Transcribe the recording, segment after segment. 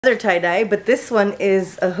Another tie-dye, but this one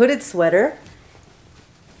is a hooded sweater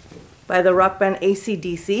by the rock band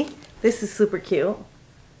AC/DC. This is super cute.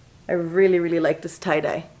 I really like this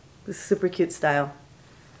tie-dye. This is super cute style.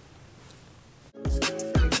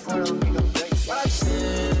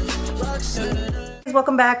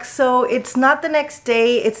 Welcome back. So it's not the next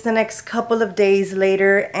day, it's the next couple of days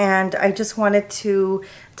later, and I just wanted to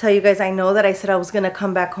tell you guys, I know that I said I was gonna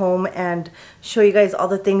come back home and show you guys all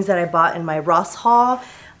the things that I bought in my Ross haul.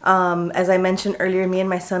 As I mentioned earlier, me and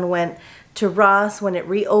my son went to Ross when it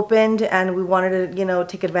reopened and we wanted to, you know,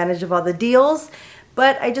 take advantage of all the deals.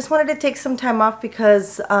 But I just wanted to take some time off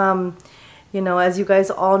because, you know, as you guys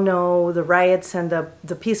all know, the riots and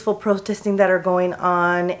the peaceful protesting that are going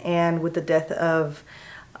on, and with the death of,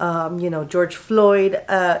 you know, George Floyd,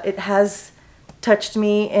 it has touched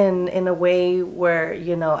me in a way where,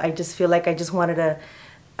 you know, I just feel like I just wanted to,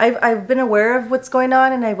 I've been aware of what's going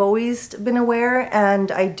on, and I've always been aware,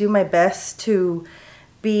 and I do my best to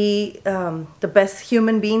be the best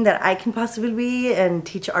human being that I can possibly be and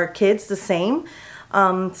teach our kids the same.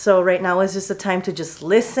 So right now is just a time to just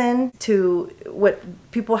listen to what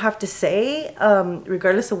people have to say,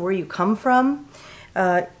 regardless of where you come from.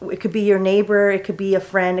 It could be your neighbor, it could be a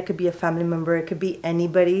friend, it could be a family member, it could be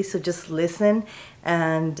anybody. So just listen.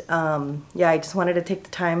 And yeah, I just wanted to take the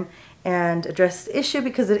time and address the issue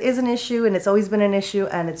because it is an issue, and it's always been an issue,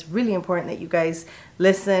 and it's really important that you guys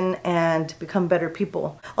listen and become better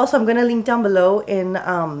people. Also, I'm going to link down below in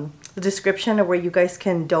the description of where you guys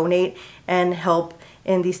can donate and help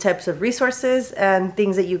in these types of resources and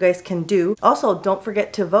things that you guys can do. Also, don't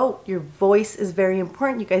forget to vote. Your voice is very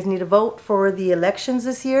important. You guys need to vote for the elections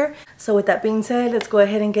this year. So with that being said, let's go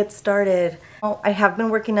ahead and get started. I have been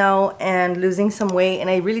working out and losing some weight, and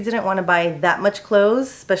I really didn't want to buy that much clothes,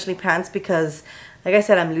 especially pants, because like I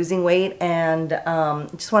said, I'm losing weight, and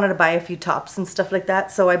just wanted to buy a few tops and stuff like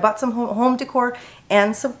that. So I bought some home decor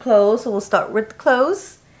and some clothes. So we'll start with the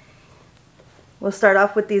clothes. We'll start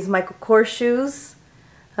off with these Michael Kors shoes.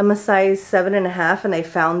 I'm a size 7.5, and I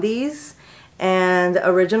found these, and the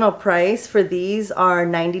original price for these are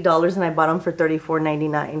 $90, and I bought them for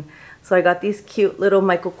 $34.99. So I got these cute little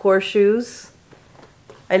Michael Kors shoes.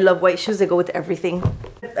 I love white shoes, they go with everything.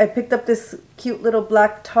 I picked up this cute little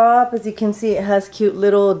black top. As you can see, it has cute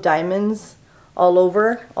little diamonds all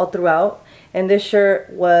over, all throughout. And this shirt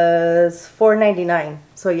was $4.99.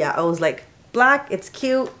 So yeah, I was like, black, it's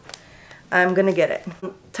cute, I'm gonna get it.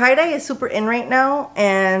 Tie-dye is super in right now,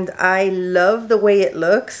 and I love the way it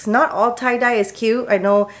looks. Not all tie-dye is cute. I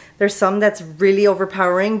know there's some that's really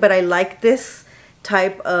overpowering, but I like this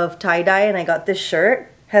type of tie-dye, and I got this shirt.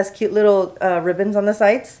 Has cute little ribbons on the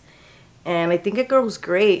sides, and I think it goes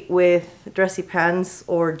great with dressy pants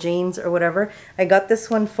or jeans or whatever. I got this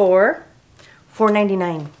one for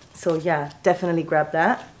 $4.99. So yeah, definitely grab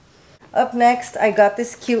that. Up next, I got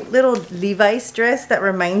this cute little Levi's dress that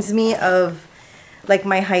reminds me of like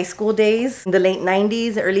my high school days. In the late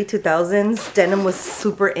 90s, early 2000s, denim was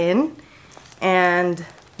super in, and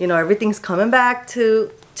you know, everything's coming back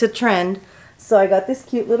to trend. So I got this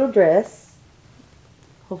cute little dress.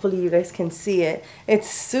 Hopefully you guys can see it. It's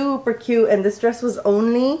super cute, and this dress was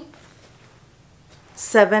only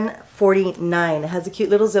 $7.49. It has a cute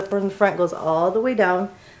little zipper in the front, goes all the way down.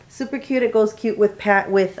 Super cute. It goes cute with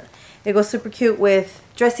it goes super cute with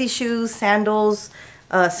dressy shoes, sandals,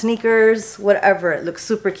 sneakers, whatever. It looks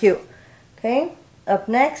super cute. Okay, up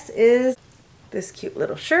next is this cute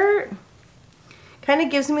little shirt. Kind of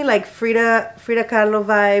gives me like Frida Kahlo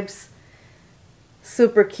vibes.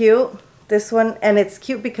 Super cute. This one, and it's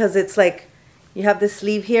cute because it's like you have this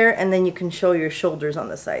sleeve here, and then you can show your shoulders on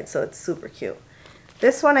the side, so it's super cute.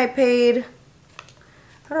 This one I paid,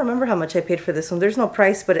 I don't remember how much I paid for this one. There's no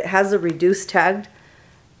price, but it has a reduced tagged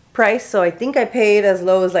price, so I think I paid as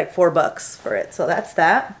low as like $4 for it. So that's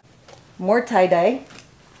that. More tie-dye,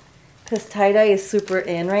 because tie-dye is super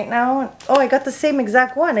in right now. Oh, I got the same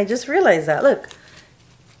exact one. I just realized that. Look,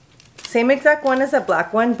 same exact one as that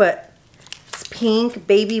black one, but it's pink,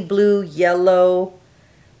 baby blue, yellow.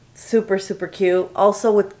 Super cute.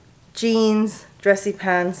 Also with jeans, dressy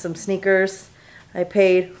pants, some sneakers. I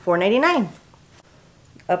paid $4.99.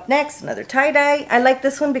 Up next, another tie-dye. I like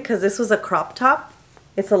this one because this was a crop top.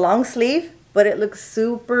 It's a long sleeve, but it looks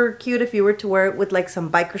super cute if you were to wear it with like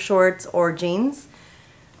some biker shorts or jeans.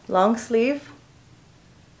 Long sleeve.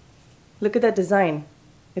 Look at that design.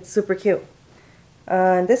 It's super cute.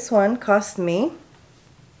 And this one cost me,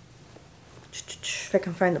 if I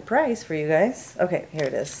can find the price for you guys. Okay, here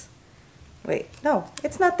it is. Wait, no,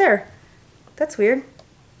 it's not there. That's weird.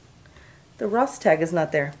 The Ross tag is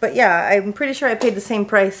not there. But yeah, I'm pretty sure I paid the same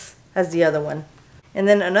price as the other one. And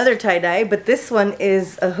then another tie-dye, but this one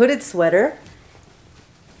is a hooded sweater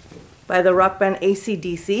by the rock band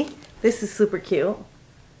AC/DC. This is super cute.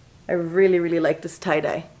 I really, really like this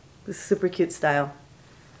tie-dye. This is super cute style.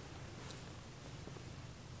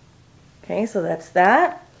 Okay, so that's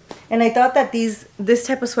that. And I thought that this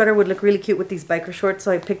type of sweater would look really cute with these biker shorts,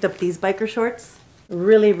 so I picked up these biker shorts.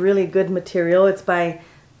 Really, really good material. It's by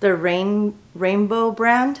the Rainbow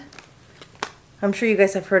brand. I'm sure you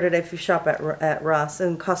guys have heard it if you shop at Ross,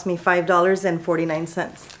 and it cost me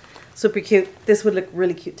 $5.49. Super cute. This would look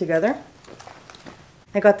really cute together.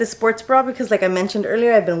 I got this sports bra because, like I mentioned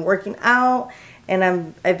earlier, I've been working out,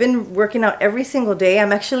 and I've been working out every single day.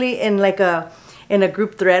 I'm actually in like a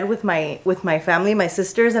group thread with my family, my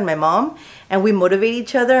sisters and my mom, and we motivate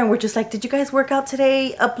each other, and we're just like, did you guys work out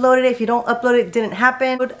today? Upload it. If you don't upload it, it didn't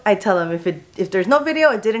happen. I tell them if there's no video,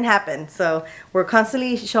 it didn't happen. So we're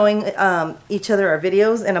constantly showing each other our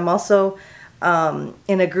videos, and I'm also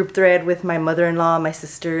in a group thread with my mother-in-law, my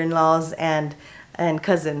sister-in-laws, and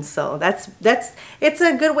cousins. So it's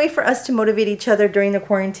a good way for us to motivate each other during the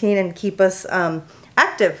quarantine and keep us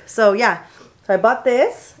active. So yeah, so I bought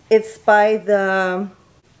this. It's by the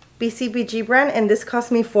BCBG brand, and this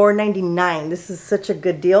cost me $4.99. This is such a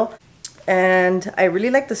good deal. And I really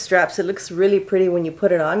like the straps. It looks really pretty when you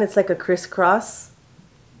put it on. It's like a crisscross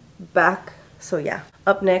back. So yeah.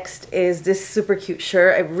 Up next is this super cute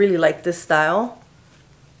shirt. I really like this style.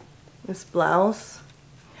 This blouse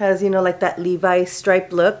has, you know, like that Levi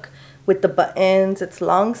stripe look with the buttons. It's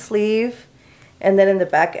long sleeve. And then in the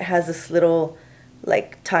back it has this little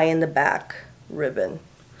like tie in the back ribbon.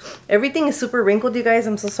 Everything is super wrinkled, you guys.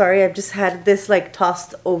 I'm so sorry. I've just had this like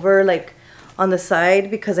tossed over like on the side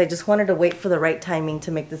because I just wanted to wait for the right timing to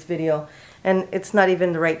make this video. And it's not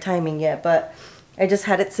even the right timing yet, but I just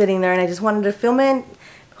had it sitting there and I just wanted to film it.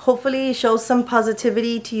 Hopefully show some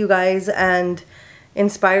positivity to you guys and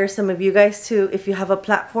inspire some of you guys to, if you have a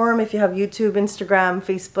platform, if you have YouTube, Instagram,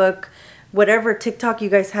 Facebook, whatever TikTok you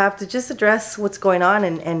guys have, to just address what's going on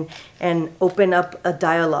and open up a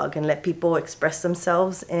dialogue and let people express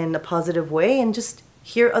themselves in a positive way and just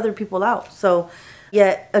hear other people out. So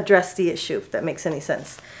yet address the issue, if that makes any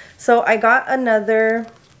sense. So I got another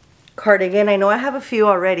cardigan. I know I have a few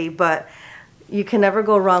already, but you can never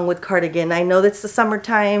go wrong with cardigan. I know it's the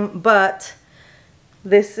summertime, but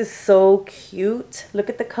this is so cute. Look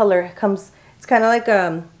at the color. It comes, it's kind of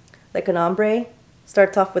like an ombre.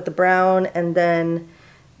 Starts off with the brown and then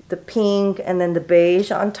the pink and then the beige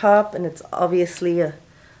on top, and it's obviously a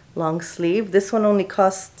long sleeve. This one only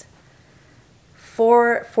cost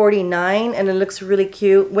 $4.49 and it looks really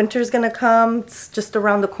cute. Winter's gonna come. It's just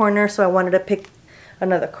around the corner, so I wanted to pick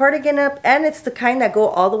another cardigan up, and it's the kind that go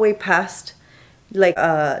all the way past like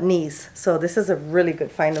knees. So this is a really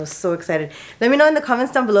good find. I was so excited. Let me know in the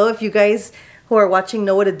comments down below if you guys who are watching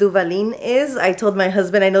know what a Duvalin is. I told my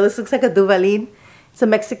husband, I know this looks like a Duvalin. It's a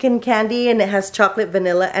Mexican candy and it has chocolate,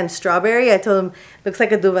 vanilla, and strawberry. I told him it looks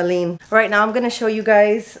like a Duvalin. Right now I'm going to show you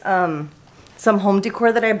guys some home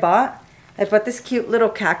decor that I bought. I bought this cute little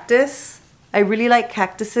cactus. I really like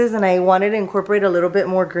cactuses and I wanted to incorporate a little bit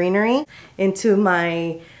more greenery into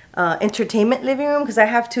my entertainment living room because I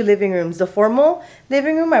have two living rooms. The formal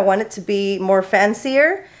living room, I want it to be more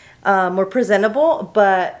fancier, more presentable,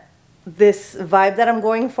 but this vibe that I'm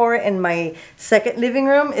going for in my second living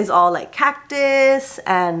room is all like cactus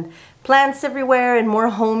and plants everywhere and more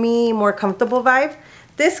homey, more comfortable vibe.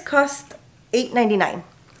 This cost $8.99.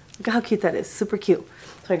 Look at how cute that is. Super cute.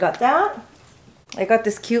 So I got that. I got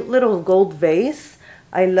this cute little gold vase.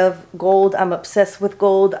 I love gold. I'm obsessed with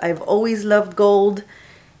gold. I've always loved gold.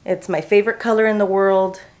 It's my favorite color in the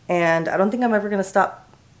world, and I don't think I'm ever gonna stop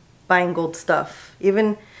buying gold stuff.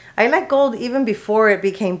 I like gold even before it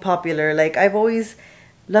became popular. Like, I've always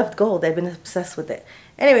loved gold. I've been obsessed with it.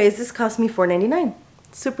 Anyways, this cost me $4.99.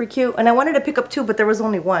 Super cute. And I wanted to pick up two, but there was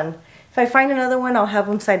only one. If I find another one, I'll have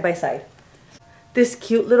them side by side. This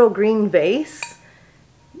cute little green vase.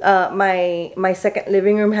 My second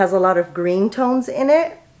living room has a lot of green tones in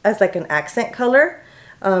it as like an accent color.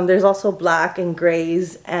 There's also black and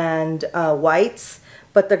grays and whites,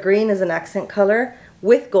 but the green is an accent color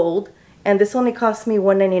with gold. And this only cost me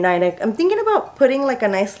 $1.99. I'm thinking about putting like a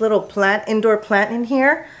nice little plant, indoor plant in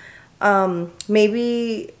here.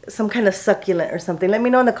 Maybe some kind of succulent or something. Let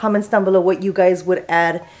me know in the comments down below what you guys would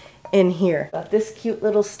add in here. Got this cute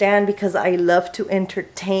little stand because I love to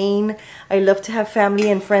entertain. I love to have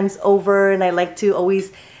family and friends over, and I like to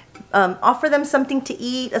always offer them something to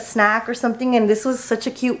eat, a snack or something. And this was such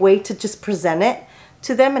a cute way to just present it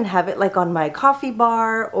to them and have it like on my coffee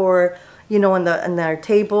bar or, you know, on their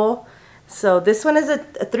table. So this one is a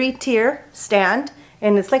 3-tier stand,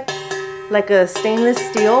 and it's like like a stainless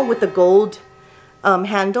steel with the gold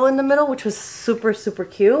handle in the middle, which was super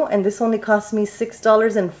cute, and this only cost me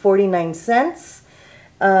 $6.49.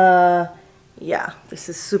 Yeah, this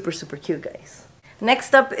is super cute, guys.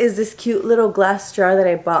 Next up is this cute little glass jar that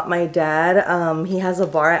I bought my dad. He has a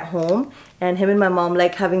bar at home, and him and my mom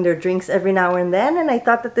like having their drinks every now and then, and I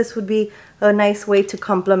thought that this would be a nice way to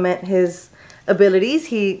complement his abilities.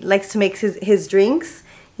 He likes to make his drinks.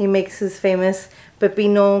 He makes his famous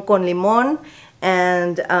pepino con limon,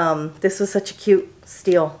 and this was such a cute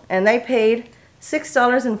steal, and I paid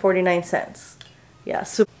 $6.49. Yeah,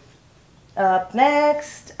 super. Up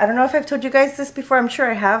next, I don't know if I've told you guys this before, I'm sure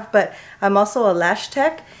I have, but I'm also a lash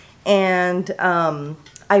tech, and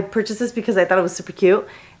I purchased this because I thought it was super cute.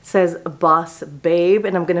 It says Boss Babe,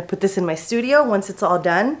 and I'm gonna put this in my studio once it's all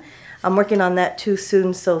done. I'm working on that too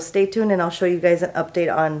soon, so stay tuned and I'll show you guys an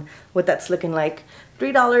update on what that's looking like.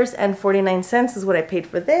 $3.49 is what I paid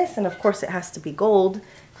for this, and of course it has to be gold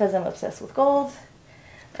because I'm obsessed with gold.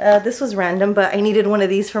 This was random, but I needed one of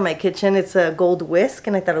these for my kitchen. It's a gold whisk,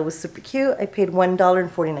 and I thought it was super cute. I paid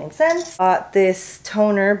 $1.49. Bought this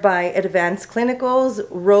toner by Advanced Clinicals,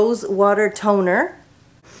 Rose Water Toner.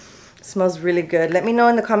 It smells really good. Let me know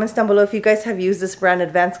in the comments down below if you guys have used this brand,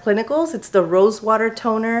 Advanced Clinicals. It's the Rose Water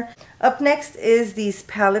Toner. Up next is these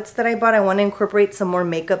palettes that I bought. I want to incorporate some more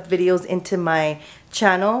makeup videos into my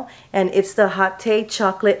channel, and it's the Hot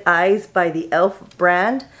Chocolate Eyes by the e.l.f.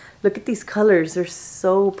 brand. Look at these colors, they're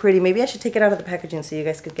so pretty. Maybe I should take it out of the packaging so you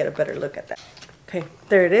guys could get a better look at that. Okay,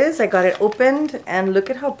 there it is. I got it opened, and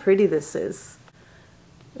look at how pretty this is.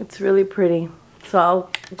 It's really pretty. So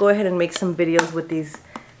I'll go ahead and make some videos with these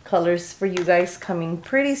colors for you guys coming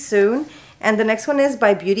pretty soon. And the next one is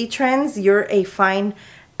by Beauty Trends, You're a Fine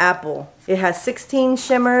Apple. It has 16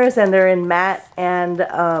 shimmers, and they're in matte and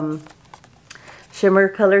shimmer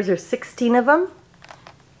colors. There's 16 of them.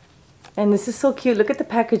 And this is so cute. Look at the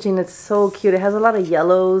packaging. It's so cute. It has a lot of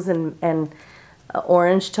yellows and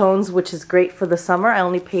orange tones, which is great for the summer. I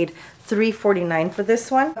only paid $3.49 for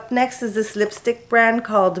this one. Up next is this lipstick brand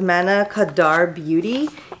called Mana Kadar Beauty,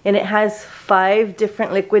 and it has 5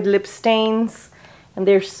 different liquid lip stains, and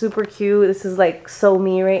they're super cute. This is like So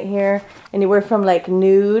Me right here, anywhere from like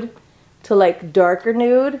nude to like darker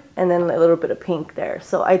nude, and then a little bit of pink there.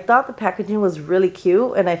 So I thought the packaging was really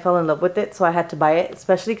cute, and I fell in love with it, so I had to buy it,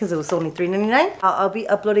 especially because it was only $3.99. I'll be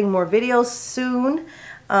uploading more videos soon.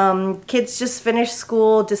 Kids just finished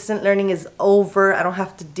school. Distant learning is over. I don't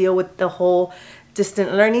have to deal with the whole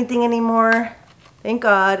distant learning thing anymore. Thank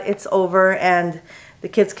God it's over, and the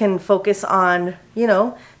kids can focus on, you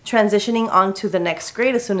know, transitioning on to the next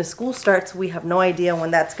grade as soon as school starts. We have no idea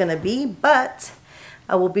when that's gonna be, but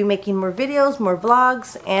I will be making more videos, more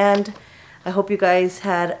vlogs, and I hope you guys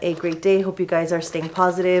had a great day. Hope you guys are staying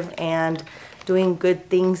positive and doing good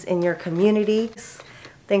things in your community.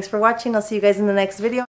 Thanks for watching. I'll see you guys in the next video.